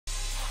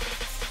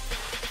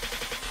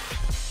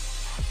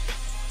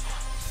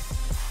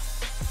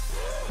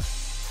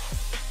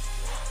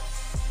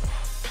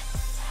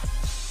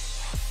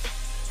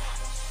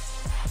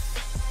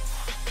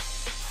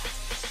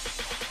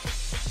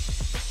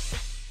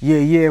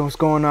Yeah, what's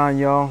going on,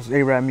 y'all? It's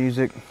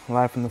AraabMuzik,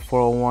 live from the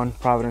 401,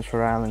 Providence,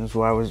 Rhode Island is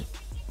where I was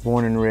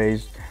born and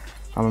raised.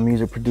 I'm a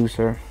music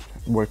producer,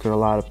 worked with a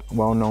lot of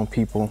well-known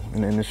people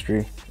in the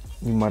industry.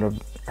 You might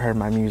have heard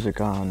my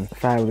music on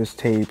Fabolous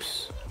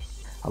tapes,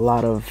 a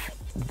lot of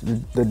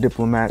the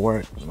diplomat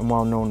work. I'm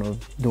well known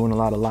of doing a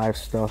lot of live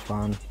stuff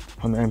on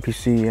the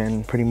MPC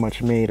and pretty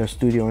much made a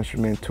studio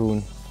instrument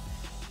to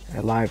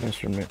a live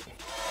instrument.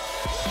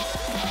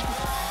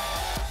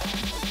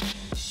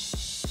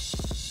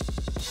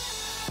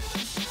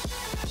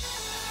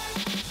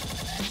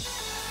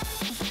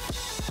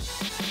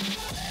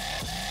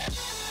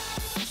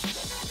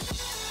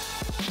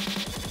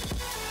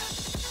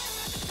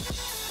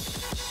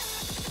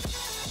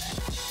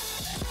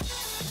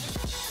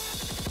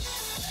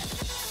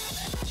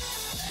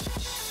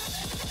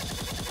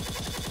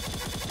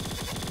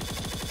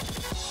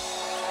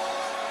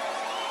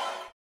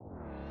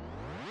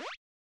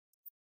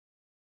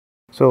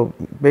 So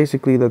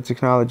basically the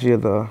technology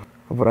of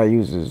what I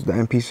use is the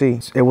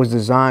MPC. It was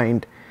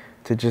designed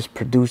to just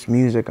produce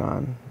music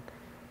on,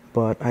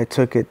 but I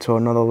took it to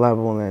another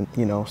level and,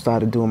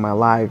 started doing my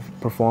live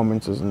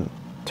performances and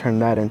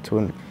turned that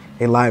into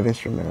a live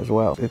instrument as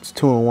well. It's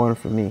 2-in-1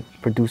 for me,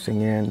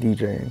 producing and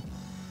DJing.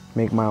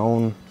 Make my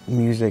own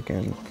music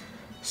and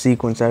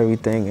sequence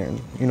everything,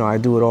 and I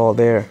do it all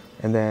there,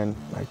 and then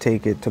I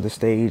take it to the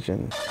stage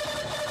and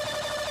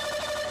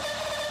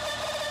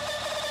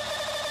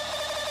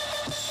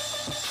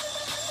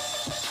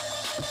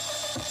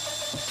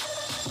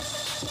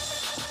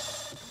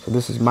so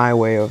this is my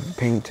way of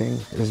painting,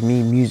 is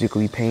me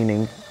musically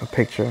painting a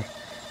picture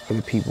for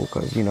the people,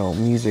 because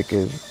music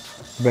is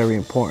very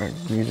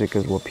important. Music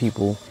is what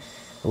people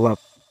love.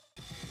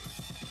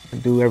 I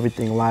do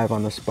everything live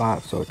on the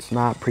spot, so it's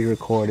not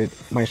pre-recorded.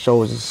 My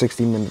shows is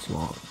 60 minutes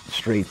long,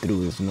 straight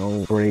through, there's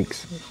no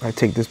breaks. I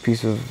take this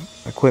piece of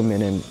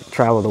equipment and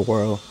travel the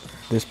world.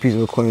 This piece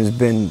of equipment has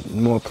been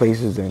in more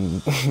places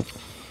than,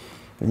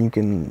 than you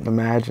can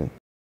imagine.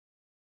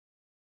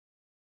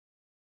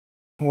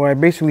 Well, I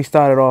basically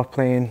started off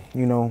playing,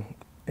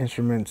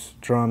 instruments,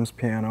 drums,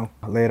 piano.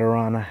 Later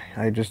on,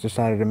 I just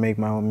decided to make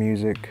my own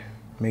music,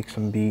 make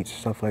some beats,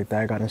 stuff like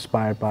that. I got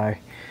inspired by,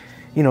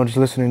 just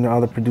listening to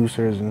other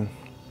producers and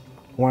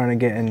wanting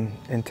to get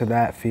into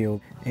that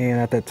field. And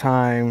at that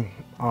time,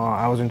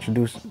 I was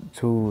introduced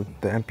to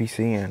the MPC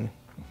and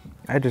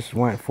I just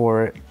went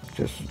for it,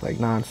 just like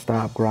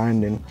non-stop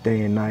grinding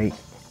day and night,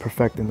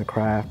 perfecting the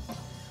craft.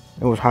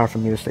 It was hard for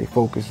me to stay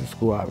focused in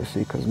school,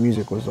 obviously, because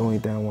music was the only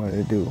thing I wanted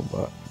to do,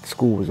 but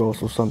school was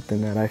also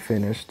something that I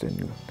finished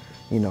and,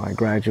 I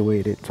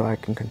graduated so I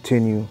can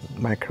continue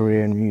my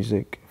career in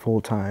music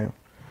full-time.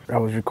 I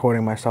was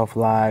recording myself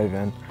live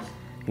and,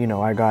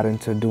 I got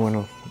into doing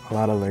a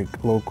lot of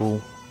like local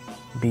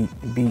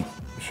beat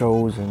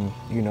shows and,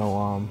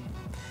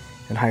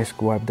 in high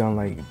school I've done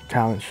like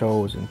talent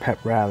shows and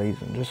pep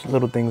rallies and just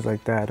little things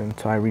like that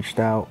until I reached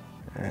out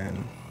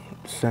and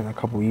sent a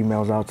couple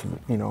emails out to,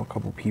 a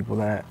couple people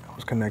that I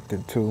was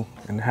connected to,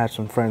 and had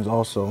some friends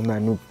also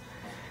that knew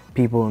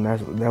people and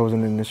that was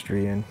in the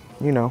industry, and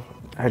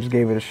I just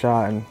gave it a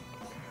shot and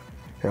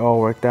it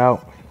all worked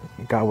out.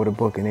 Got with a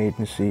booking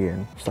agency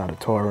and started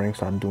touring,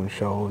 started doing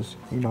shows.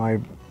 I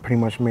pretty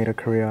much made a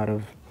career out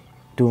of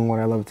doing what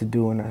I love to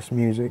do, and that's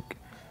music.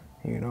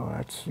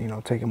 That's,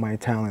 taking my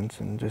talents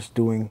and just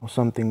doing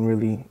something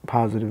really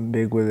positive and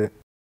big with it.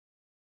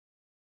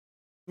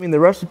 I mean,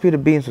 the recipe to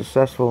being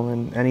successful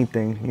in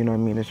anything,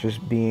 it's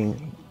just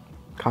being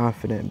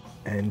confident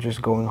and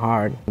just going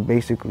hard.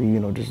 Basically,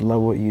 just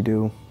love what you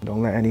do.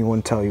 Don't let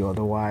anyone tell you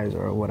otherwise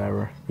or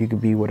whatever. You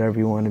could be whatever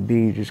you want to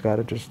be. You just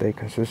gotta just stay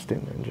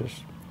consistent and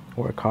just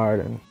work hard,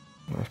 and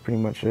that's pretty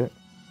much it.